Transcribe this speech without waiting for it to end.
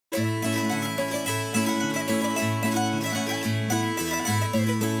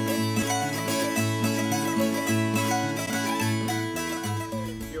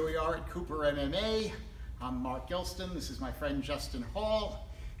CooperMMA. I'm Mark Gilston. This is my friend Justin Hall.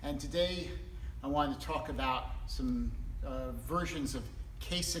 And today I wanted to talk about some versions of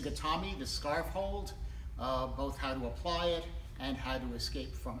Kesa Gatame, the scarf hold, both how to apply it and how to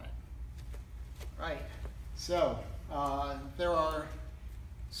escape from it. Right, so there are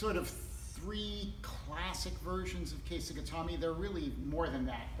sort of three classic versions of Kesa Gatame. There are really more than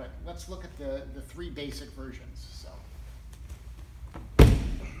that, but let's look at the three basic versions.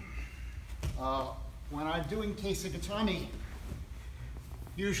 When I'm doing Kesa Gatame,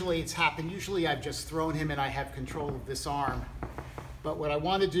 usually I've just thrown him and I have control of this arm. But what I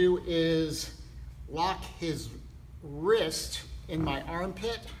want to do is lock his wrist in my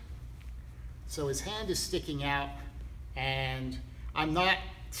armpit, so his hand is sticking out, and I'm not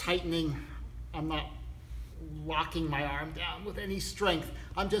tightening, I'm not locking my arm down with any strength.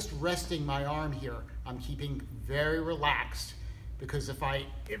 I'm just resting my arm here. I'm keeping very relaxed, because if I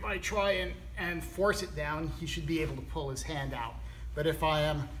try and force it down, he should be able to pull his hand out. But if I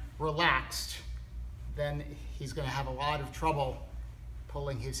am relaxed, then he's going to have a lot of trouble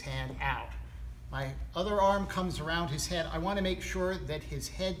pulling his hand out. My other arm comes around his head. I want to make sure that his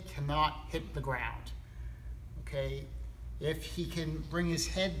head cannot hit the ground. Okay? If he can bring his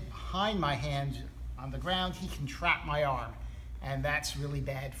head behind my hand on the ground, he can trap my arm, and that's really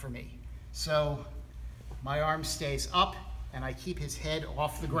bad for me. So my arm stays up, and I keep his head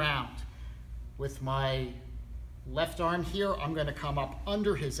off the ground. With my left arm here, I'm going to come up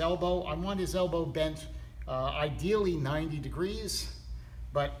under his elbow. I want his elbow bent ideally 90 degrees,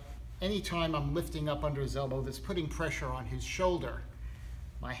 but anytime I'm lifting up under his elbow, that's putting pressure on his shoulder.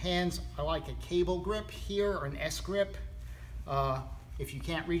 My hands, I like a cable grip here, or an S grip. If you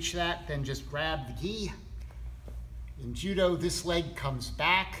can't reach that, then just grab the gi. In judo, this leg comes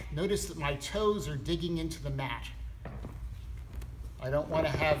back. Notice that my toes are digging into the mat. I don't want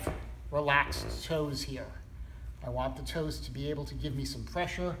to have relaxed toes here. I want the toes to be able to give me some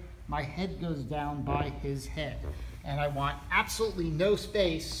pressure. My head goes down by his head. And I want absolutely no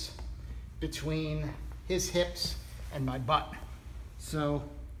space between his hips and my butt. So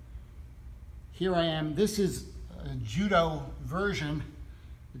here I am. This is a judo version,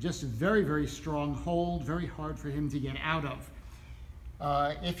 just a very, very strong hold, very hard for him to get out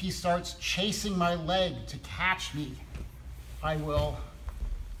of. If he starts chasing my leg to catch me, I will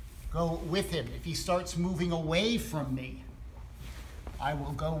go with him. If he starts moving away from me, I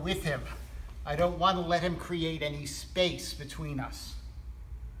will go with him. I don't want to let him create any space between us.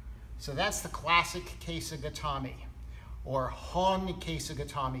 So that's the classic Kesa Gatame, or Hon Kesa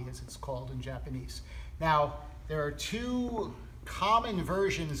Gatame as it's called in Japanese. Now, there are two common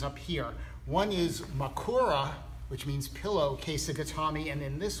versions up here. One is Makura, which means pillow Kesa Gatame, and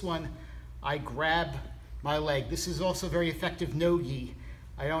in this one, I grab my leg. This is also very effective no-gi.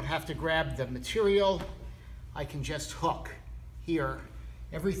 I don't have to grab the material. I can just hook here.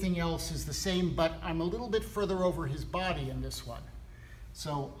 Everything else is the same, but I'm a little bit further over his body in this one.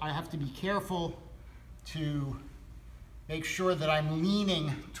 So I have to be careful to make sure that I'm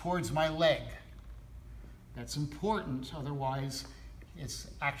leaning towards my leg. That's important, otherwise it's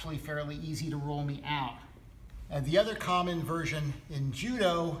actually fairly easy to roll me out. And the other common version in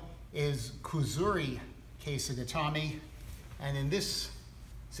judo is Kuzuri Kesa Gatame, and in this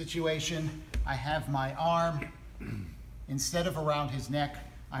situation, I have my arm, instead of around his neck,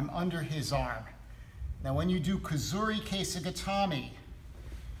 I'm under his arm. Now when you do Kuzuri Kesa Gatame,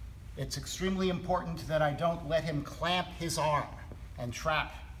 it's extremely important that I don't let him clamp his arm and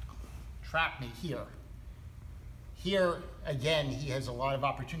trap me here. Here, again, he has a lot of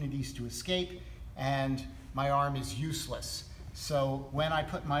opportunities to escape, and my arm is useless. So when I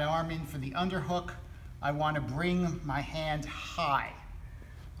put my arm in for the underhook, I want to bring my hand high.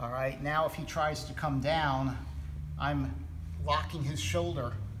 All right, now if he tries to come down, I'm locking his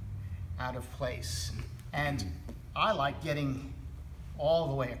shoulder out of place. And I like getting all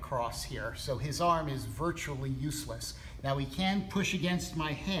the way across here, so his arm is virtually useless. Now he can push against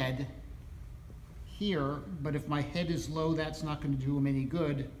my head here, but if my head is low, that's not going to do him any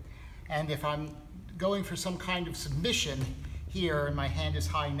good. And if I'm going for some kind of submission here and my hand is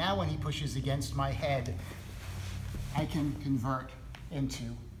high, now when he pushes against my head, I can convert into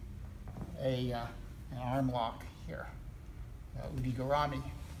an arm lock here, Udigarami.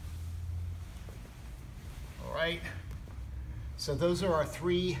 All right, so those are our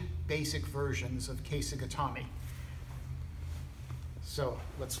three basic versions of Kesa Gatame. So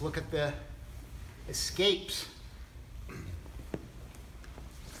let's look at the escapes.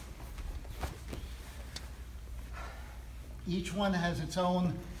 Each one has its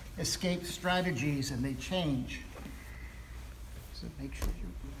own escape strategies, and they change. So make sure you're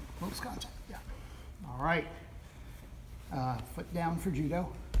close contact. All right, foot down for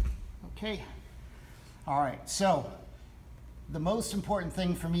judo. Okay, all right, so the most important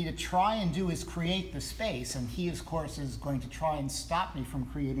thing for me to try and do is create the space, and he, of course, is going to try and stop me from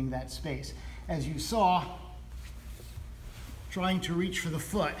creating that space. As you saw, trying to reach for the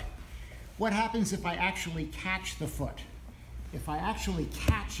foot. What happens if I actually catch the foot? If I actually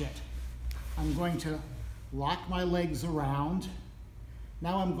catch it, I'm going to lock my legs around.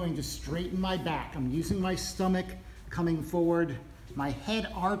 Now I'm going to straighten my back. I'm using my stomach coming forward. My head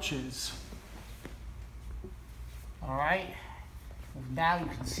arches. All right. Now you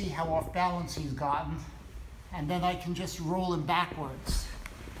can see how off balance he's gotten. And then I can just roll him backwards.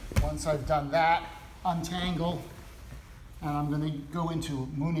 Once I've done that, untangle. And I'm going to go into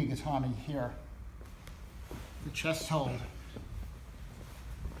Judo Gatame here. The chest hold.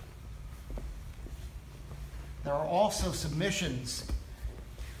 There are also submissions.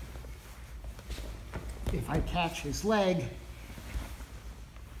 If I catch his leg,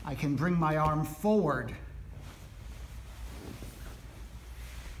 I can bring my arm forward.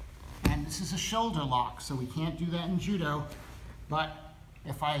 And this is a shoulder lock, so we can't do that in judo. But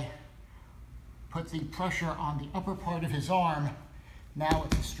if I put the pressure on the upper part of his arm, now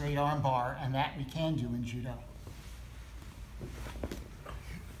it's a straight arm bar, and that we can do in judo.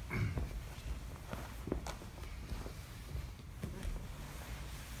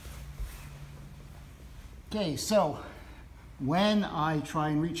 Okay, so when I try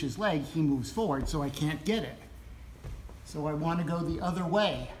and reach his leg, he moves forward, so I can't get it. So I want to go the other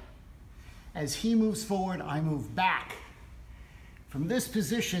way. As he moves forward, I move back. From this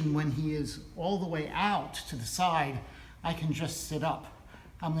position, when he is all the way out to the side, I can just sit up.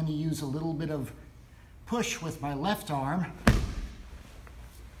 I'm going to use a little bit of push with my left arm.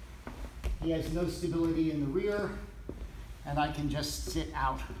 He has no stability in the rear, and I can just sit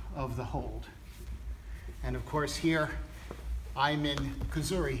out of the hold. And of course here, I'm in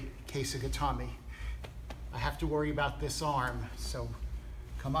Kuzuri, Kesa Gatame. I have to worry about this arm, so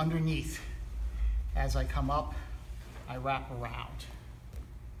come underneath. As I come up, I wrap around.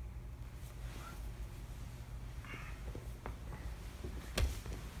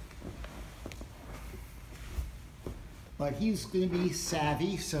 But he's going to be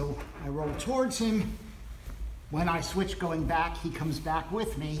savvy, so I roll towards him. When I switch going back, he comes back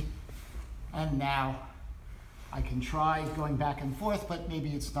with me, and now I can try going back and forth, but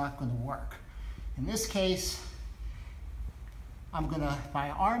maybe it's not going to work. In this case, my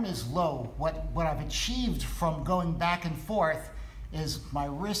arm is low. What I've achieved from going back and forth is my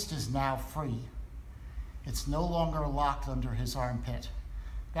wrist is now free. It's no longer locked under his armpit.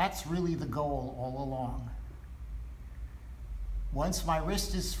 That's really the goal all along. Once my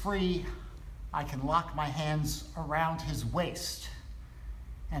wrist is free, I can lock my hands around his waist.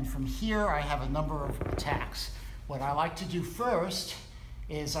 And from here, I have a number of attacks. What I like to do first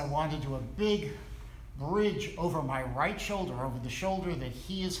is I want to do a big bridge over my right shoulder, over the shoulder that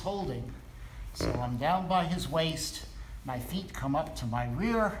he is holding. So I'm down by his waist, my feet come up to my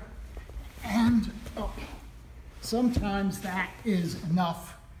rear, and sometimes that is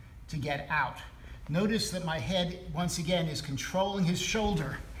enough to get out. Notice that my head, once again, is controlling his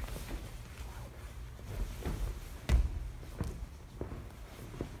shoulder.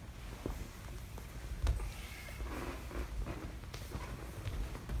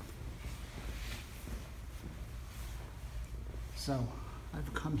 So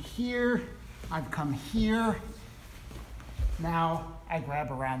I've come here, I've come here. Now I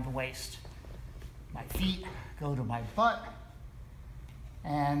grab around the waist. My feet go to my butt,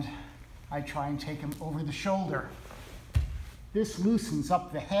 and I try and take him over the shoulder. This loosens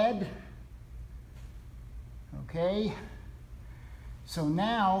up the head. Okay. So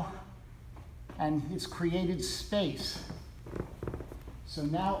now, and it's created space. So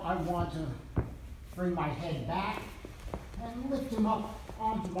now I want to bring my head back and lift him up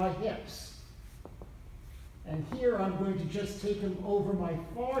onto my hips. And here I'm going to just take him over my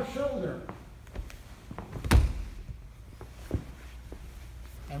far shoulder.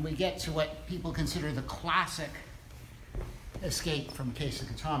 And we get to what people consider the classic escape from Kesa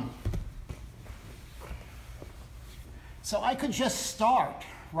Gatame. So I could just start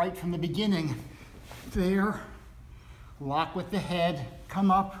right from the beginning there, lock with the head,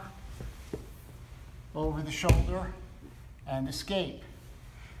 come up over the shoulder, and escape.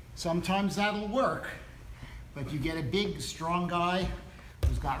 Sometimes that'll work, but you get a big, strong guy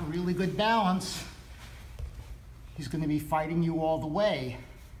who's got really good balance. He's going to be fighting you all the way.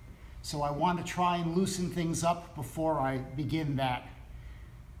 So I want to try and loosen things up before I begin that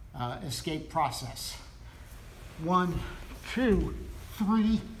escape process. 1, 2,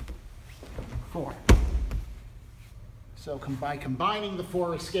 3, 4. So by combining the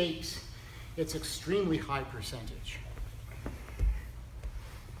 4 escapes, it's extremely high percentage.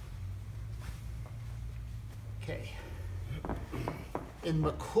 Okay. In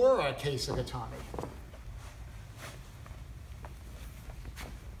Makura Kesa Gatame,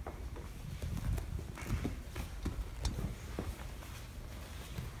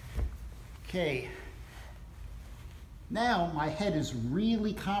 okay, now my head is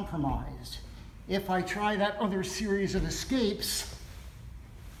really compromised. If I try that other series of escapes,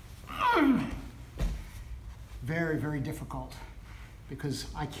 very, very difficult because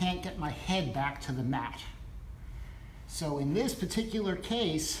I can't get my head back to the mat. So in this particular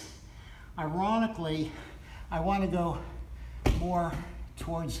case, ironically, I want to go more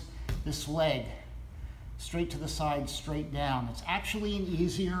towards this leg, straight to the side, straight down. It's actually an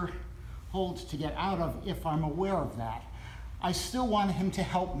easier hold to get out of if I'm aware of that. I still want him to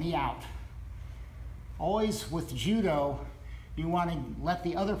help me out. Always with judo, you want to let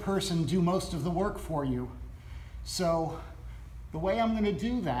the other person do most of the work for you. So the way I'm going to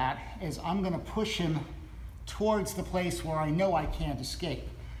do that is I'm going to push him towards the place where I know I can't escape.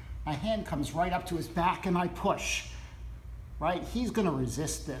 My hand comes right up to his back and I push. Right? He's going to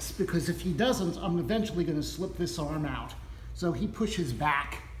resist this because if he doesn't, I'm eventually going to slip this arm out. So he pushes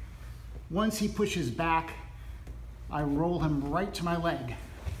back. Once he pushes back, I roll him right to my leg.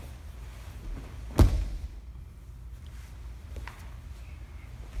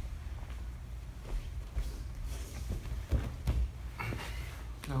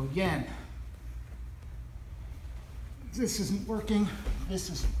 So again, this isn't working, this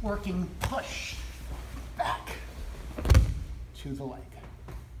isn't working, push back to the leg.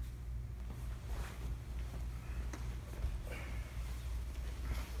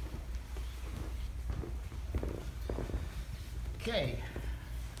 Okay,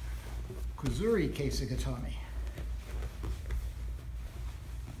 Kuzuri Kesa Gatame.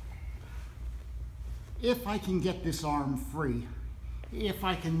 If I can get this arm free, if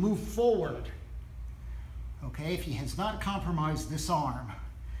I can move forward, okay, if he has not compromised this arm,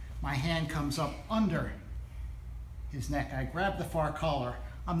 my hand comes up under his neck. I grab the far collar.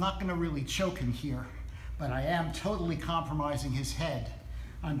 I'm not going to really choke him here, but I am totally compromising his head.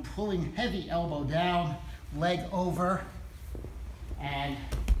 I'm pulling heavy elbow down, leg over, and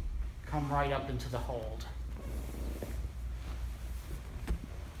come right up into the hold.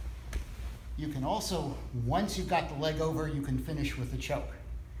 You can also, once you've got the leg over, you can finish with the choke.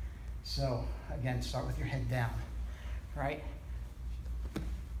 So again, start with your head down, right?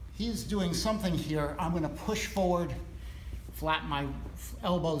 He's doing something here. I'm going to push forward, flatten my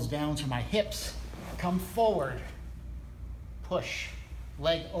elbows down to my hips, come forward, push,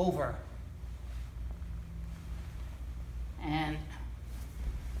 leg over, and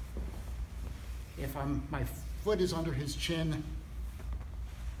if my foot is under his chin,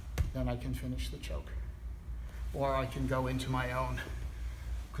 then I can finish the choke. Or I can go into my own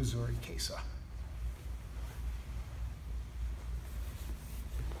Kuzuri Kesa.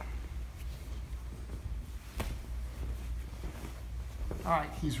 All right,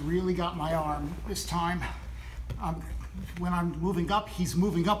 he's really got my arm this time. When I'm moving up, he's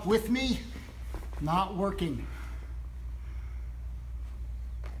moving up with me, not working.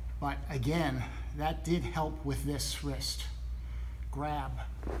 But again, that did help with this wrist. Grab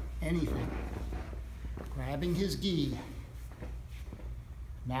anything. Grabbing his gi.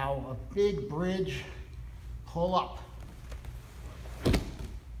 Now a big bridge, pull up.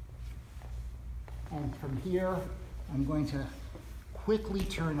 And from here, I'm going to quickly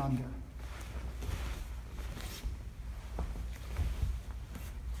turn under. If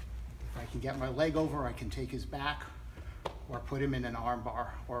I can get my leg over, I can take his back or put him in an arm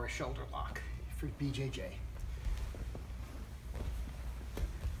bar or a shoulder lock for BJJ.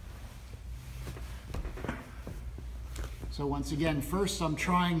 So once again, first I'm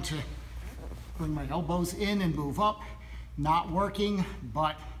trying to bring my elbows in and move up. Not working,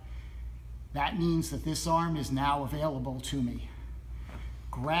 but that means that this arm is now available to me.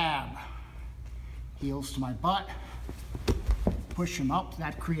 Grab, heels to my butt, push him up.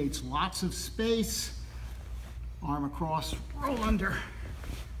 That creates lots of space. Arm across, roll under,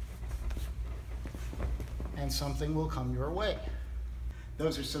 and something will come your way.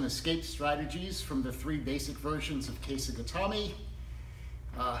 Those are some escape strategies from the 3 basic versions of Kesa Gatame.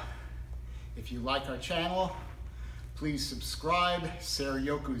 If you like our channel, please subscribe.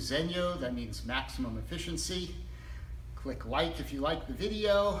 Seiryoku Zenyo, that means maximum efficiency. Click like if you like the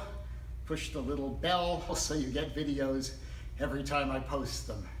video. Push the little bell so you get videos every time I post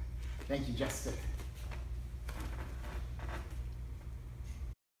them. Thank you, Justin.